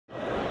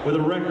with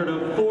a record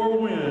of 4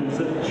 wins,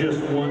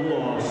 just 1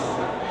 loss.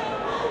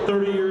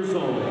 30 years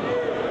old,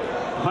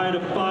 height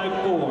of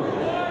 5'4",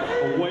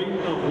 a weight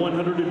of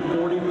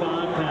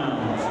 145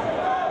 pounds.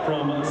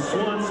 From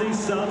Swansea,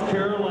 South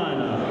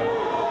Carolina,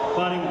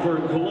 fighting for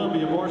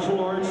Columbia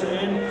Martial Arts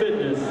and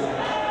Fitness,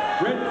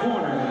 red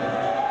corner,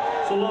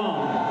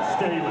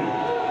 Staley.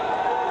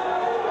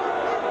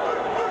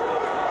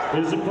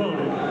 His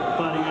opponent,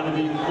 fighting out of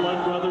the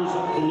Flood Brothers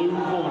blue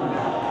corner,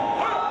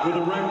 with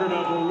a record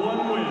of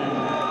 1 win,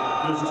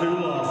 just 2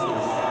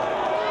 losses.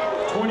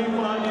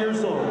 25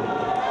 years old,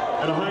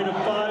 at a height of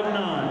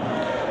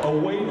 5'9", a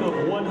weight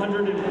of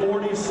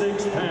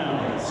 146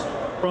 pounds,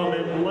 from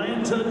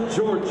Atlanta,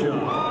 Georgia,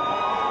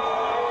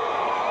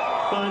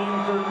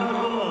 fighting for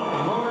Knuckle Up,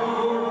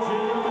 Hardcore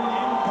Gym,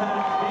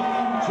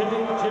 Impact,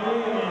 BJJ,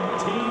 and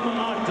Team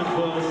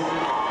Octopus,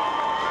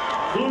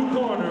 blue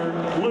corner,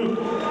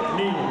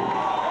 Neyland.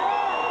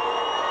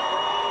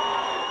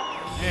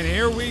 And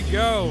here we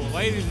go,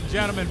 ladies and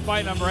gentlemen,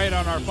 fight number 8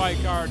 on our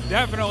fight card.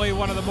 Definitely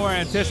one of the more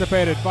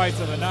anticipated fights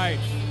of the night.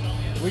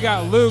 We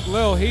got Luke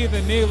Lil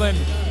Heathen Neyland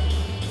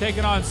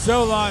taking on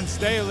Solon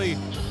Staley.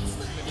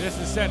 This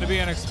is set to be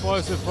an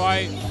explosive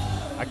fight.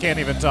 I can't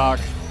even talk.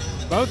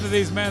 Both of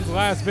these men's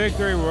last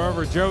victory were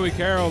over Joey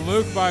Carroll.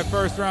 Luke by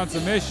first-round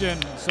submission,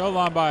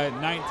 Solon by a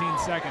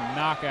 19-second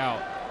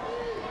knockout.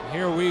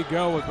 Here we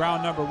go with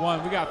round number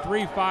 1. We got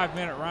 3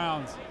 5-minute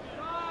rounds.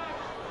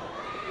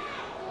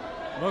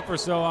 Look for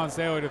Solon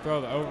Staley to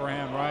throw the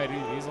overhand right.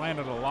 He's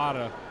landed a lot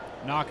of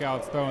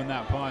knockouts throwing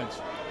that punch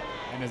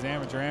in his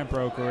amateur and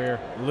pro career.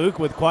 Luke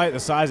with quite the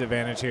size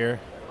advantage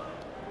here.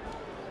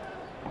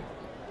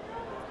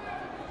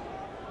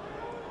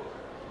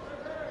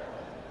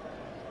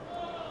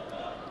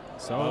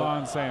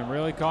 Solon staying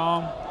really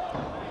calm.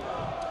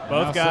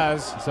 Both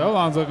guys.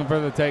 Solon's looking for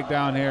the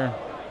takedown here.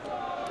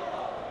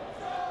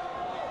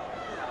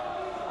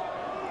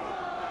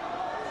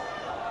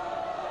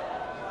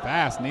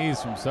 Fast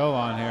knees from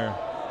Solon here.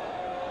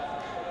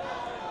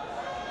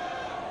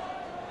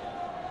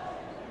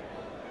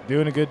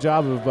 Doing a good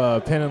job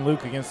of pinning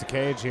Luke against the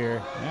cage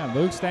here. Yeah,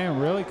 Luke's staying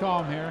really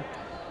calm here.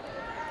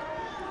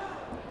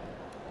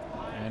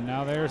 And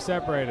now they're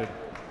separated.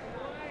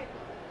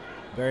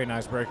 Very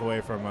nice breakaway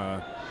from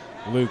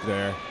Luke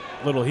there.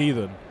 Little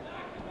Heathen.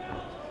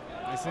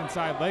 Nice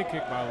inside leg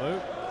kick by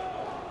Luke.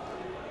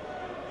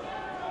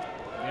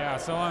 Yeah,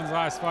 Solon's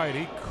last fight,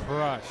 he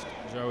crushed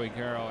Joey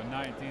Carroll in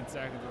 19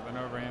 seconds with an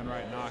overhand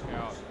right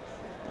knockout.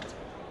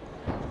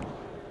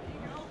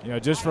 You know,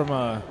 just from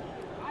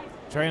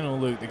training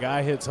with Luke, the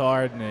guy hits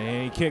hard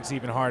and he kicks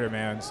even harder,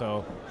 man.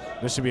 So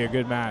this should be a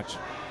good match.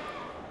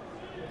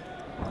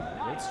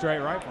 Good straight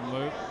right from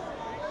Luke.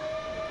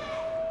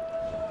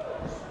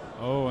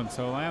 Oh, and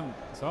Solon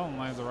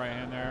lands a right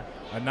hand there.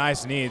 A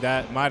nice knee.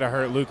 That might have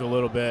hurt Luke a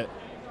little bit.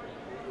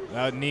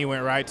 That knee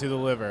went right to the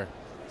liver.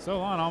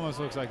 Solon almost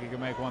looks like he could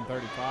make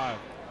 135.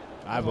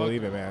 I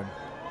believe it, man.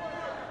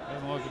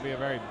 Doesn't look to be a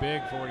very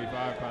big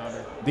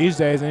 45-pounder. These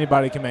days,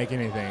 anybody can make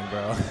anything,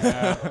 bro.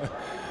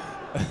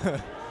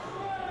 Yeah.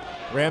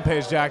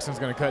 Rampage Jackson's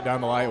going to cut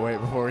down the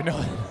lightweight before we know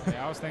it.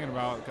 Yeah, I was thinking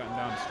about cutting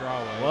down the straw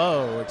weight.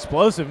 Whoa,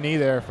 explosive knee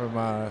there from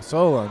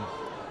Solon.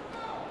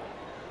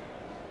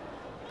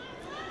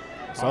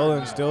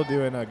 Solon's still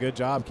doing a good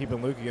job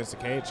keeping Luke against the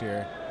cage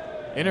here.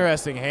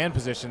 Interesting hand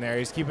position there.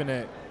 He's keeping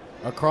it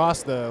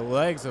across the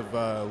legs of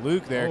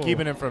Luke there,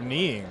 keeping him from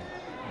kneeing.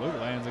 Luke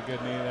lands a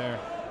good knee there.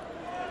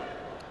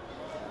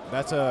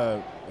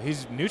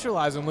 He's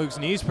neutralizing Luke's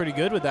knees pretty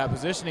good with that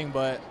positioning,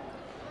 but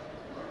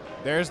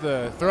there's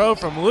the throw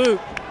from Luke.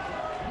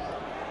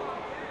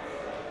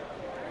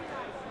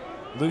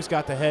 Luke's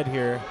got the head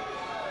here.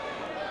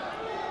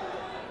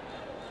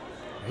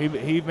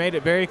 He made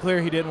it very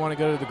clear he didn't want to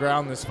go to the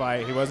ground this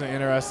fight. He wasn't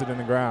interested in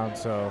the ground,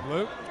 so.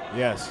 Luke?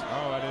 Yes.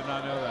 Oh, I did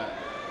not know that.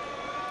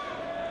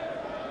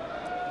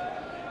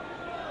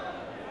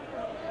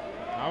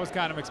 I was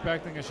kind of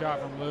expecting a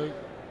shot from Luke.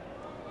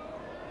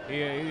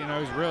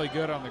 He's really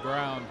good on the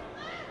ground.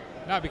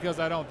 Not because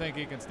I don't think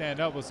he can stand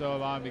up with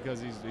Solon, because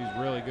he's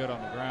really good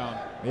on the ground.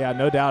 Yeah,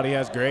 no doubt he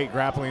has great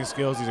grappling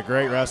skills. He's a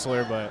great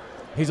wrestler, but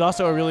he's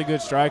also a really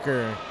good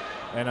striker,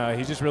 and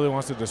he just really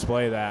wants to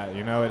display that.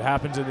 You know, it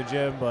happens in the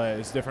gym, but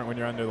it's different when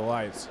you're under the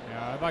lights.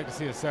 Yeah, I'd like to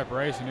see a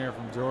separation here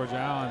from George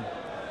Allen.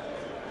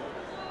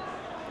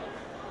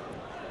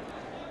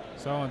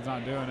 Solon's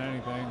not doing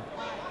anything.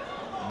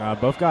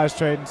 Both guys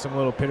trading some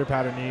little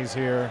pitter-patter knees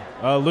here.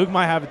 Luke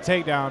might have a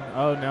takedown.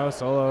 Oh, no,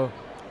 Solo.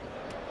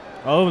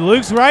 Oh,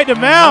 Luke's right to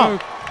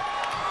mount.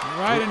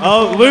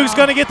 Luke's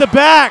going to get the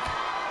back.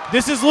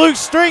 This is Luke's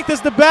strength,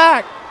 is the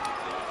back.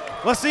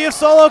 Let's see if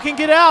Solo can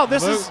get out.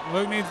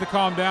 Luke needs to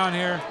calm down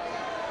here.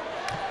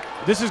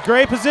 This is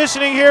great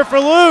positioning here for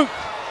Luke.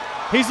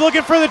 He's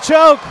looking for the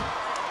choke.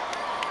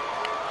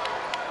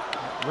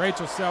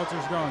 Rachel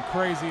Seltzer's going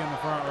crazy in the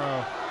front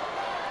row.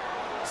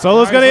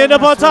 Solo's going to end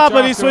up on top,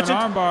 but he's switching.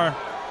 Armbar.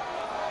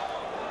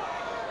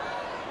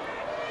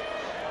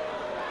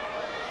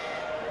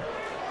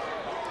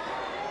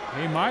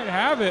 He might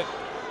have it.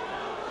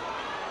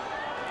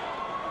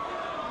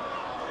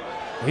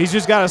 He's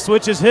just got to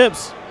switch his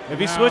hips. If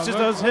he switches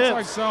those hips. Looks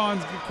like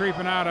Solon's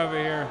creeping out over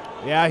here.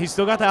 Yeah, he's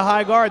still got that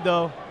high guard,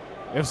 though.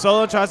 If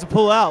Solo tries to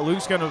pull out,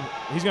 he's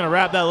gonna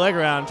wrap that leg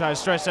around and try to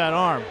stretch that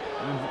arm.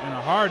 And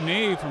a hard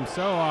knee from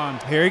Solon.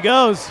 Here he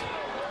goes.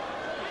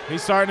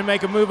 He's starting to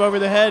make a move over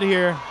the head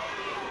here.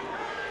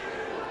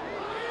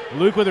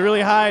 Luke with a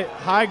really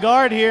high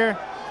guard here.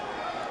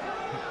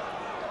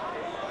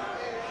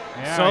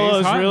 Yeah,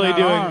 Solo's really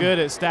doing good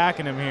at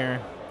stacking him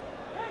here.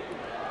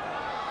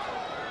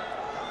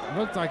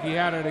 Looked like he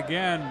had it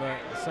again, but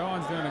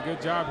Solon's doing a good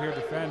job here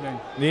defending.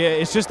 Yeah,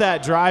 it's just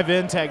that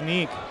drive-in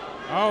technique.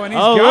 Oh, and he's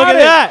got it. Look at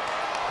that.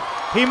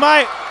 He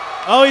might.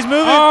 Oh, he's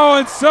moving. Oh,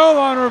 and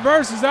Solon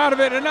reverses out of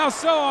it, and now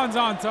Solon's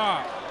on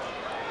top.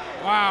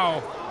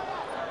 Wow.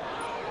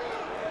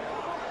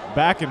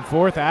 Back and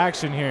forth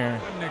action here.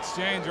 An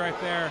exchange right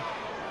there.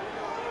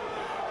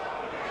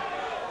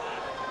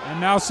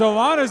 And now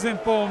Solon is in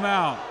full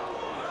mount.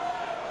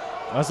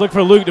 Let's look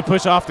for Luke to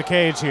push off the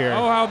cage here.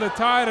 Oh, how the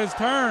tide has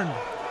turned.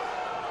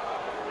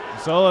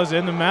 Solo's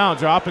in the mount,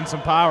 dropping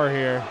some power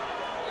here.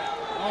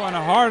 Oh, and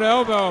a hard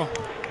elbow.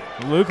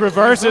 Luke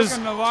reverses. He's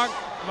looking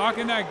to lock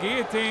in that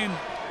guillotine.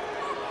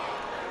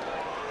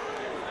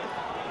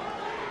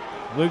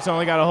 Luke's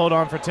only got to hold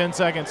on for 10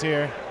 seconds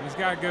here. He's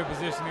got good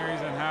position here.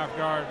 He's in half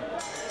guard.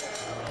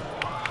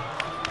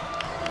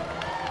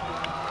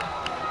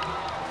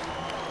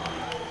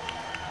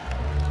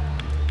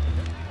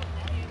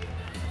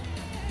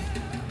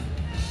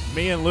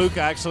 Me and Luke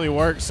actually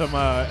worked some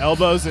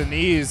elbows and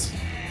knees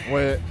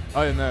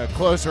in the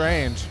close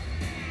range,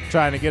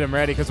 trying to get him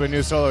ready because we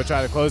knew Solo would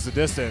try to close the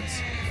distance.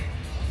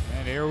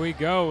 And here we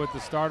go with the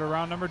start of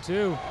round number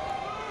 2.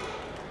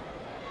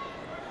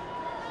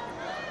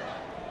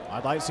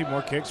 I'd like to see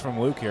more kicks from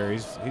Luke here.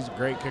 He's a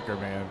great kicker,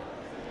 man.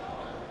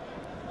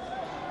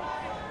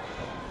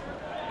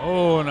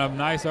 Oh, and a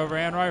nice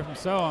overhand right from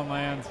Solon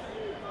lands.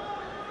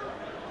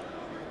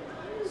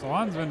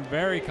 Solon's been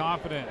very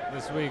confident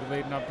this week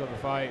leading up to the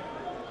fight.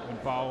 Been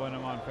following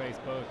him on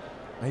Facebook.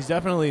 He's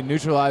definitely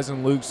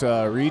neutralizing Luke's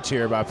reach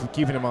here by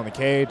keeping him on the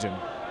cage and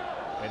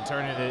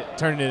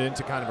turning it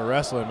into kind of a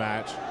wrestling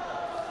match.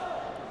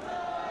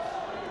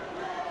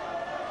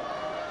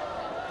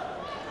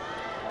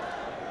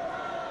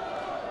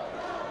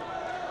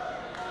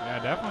 Yeah,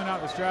 definitely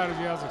not the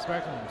strategy I was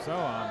expecting from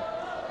Solon.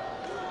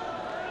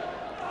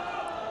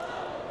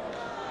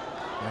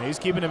 Yeah, he's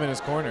keeping him in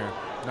his corner.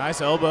 Nice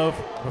elbow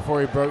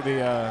before he broke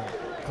the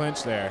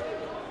clinch there.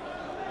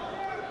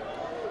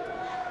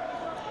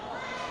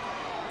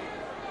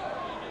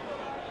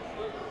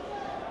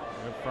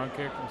 Good front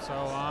kick from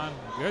Solon.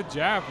 Good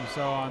jab from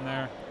Solon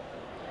there.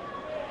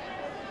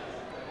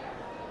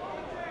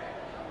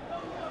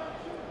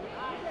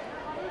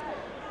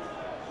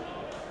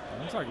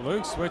 Looks like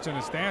Luke's switching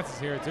his stances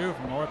here too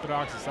from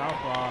orthodox to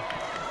southpaw.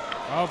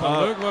 Oh,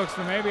 but Luke looks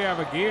to maybe have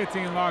a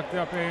guillotine locked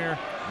up here.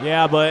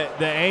 Yeah, but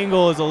the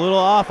angle is a little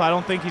off. I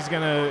don't think it's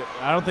gonna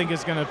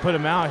put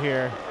him out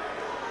here.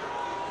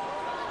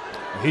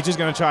 He's just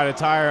gonna try to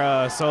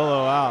tire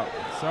Solo out.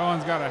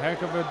 Solon's got a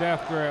heck of a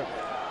death grip.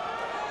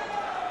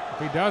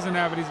 If he doesn't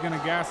have it, he's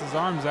gonna gas his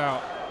arms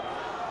out.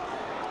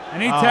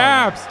 And he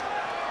taps.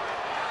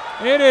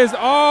 It is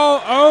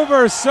all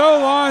over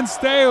Solon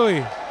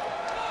Staley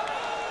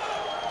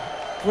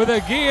with a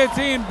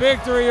guillotine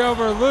victory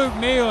over Luke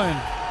Neyland.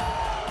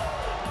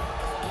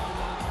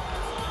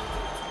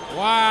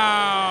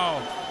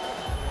 Wow.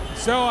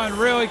 Solon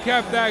really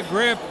kept that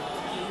grip.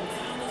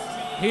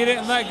 He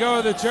didn't let go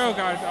of the choke.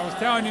 I was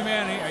telling you,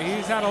 man,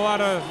 he's had a lot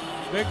of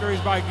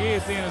victories by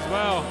guillotine as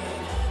well.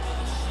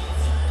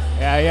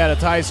 Yeah, he had a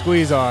tight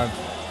squeeze on.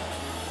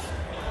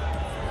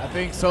 I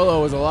think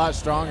Solo was a lot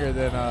stronger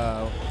than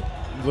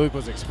Luke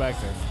was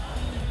expecting.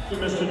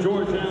 Mr.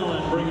 George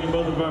Allen bringing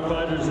both of our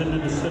fighters into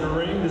the center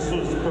ring. This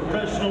was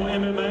professional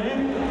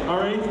MMA.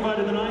 Our 8th fight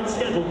of the night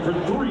scheduled for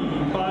 3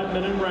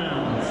 5-minute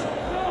rounds.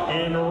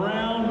 And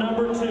round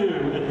number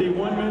 2 at the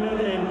 1-minute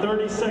and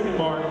 30-second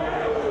mark.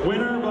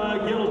 Winner by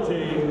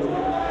guillotine,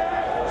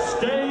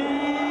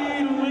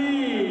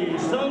 Staley,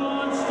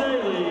 Solon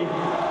Staley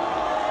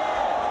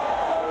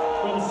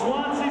from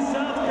Swansea,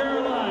 South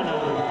Carolina,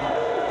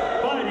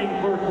 fighting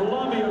for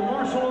Columbia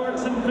Martial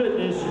Arts and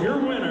Fitness. Your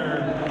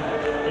winner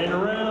in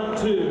round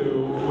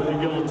 2 with a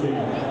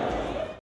guillotine.